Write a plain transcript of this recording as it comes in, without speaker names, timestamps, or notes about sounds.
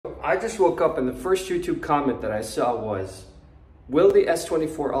I just woke up and the first YouTube comment that I saw was, will the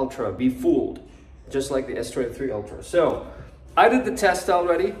S24 Ultra be fooled? Just like the S23 Ultra. So I did the test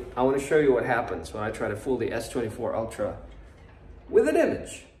already. I want to show you what happens when I try to fool the S24 Ultra with an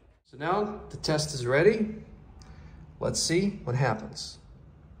image. So now the test is ready. Let's see what happens.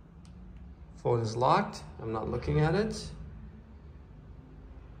 Phone is locked. I'm not looking at it.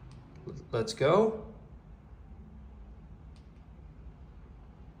 Let's go.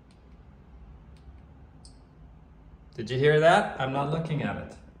 Did you hear that? I'm not looking at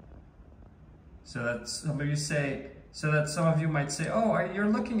it. So that some of you might say, oh, you're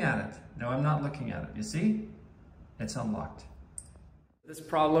looking at it. No, I'm not looking at it. You see? It's unlocked. This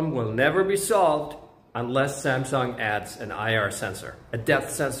problem will never be solved unless Samsung adds an IR sensor, a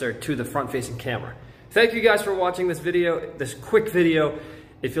depth sensor to the front-facing camera. Thank you guys for watching this video, this quick video.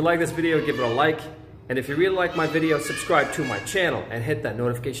 If you like this video, give it a like. And if you really like my video, subscribe to my channel and hit that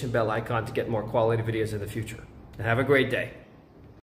notification bell icon to get more quality videos in the future. And have a great day.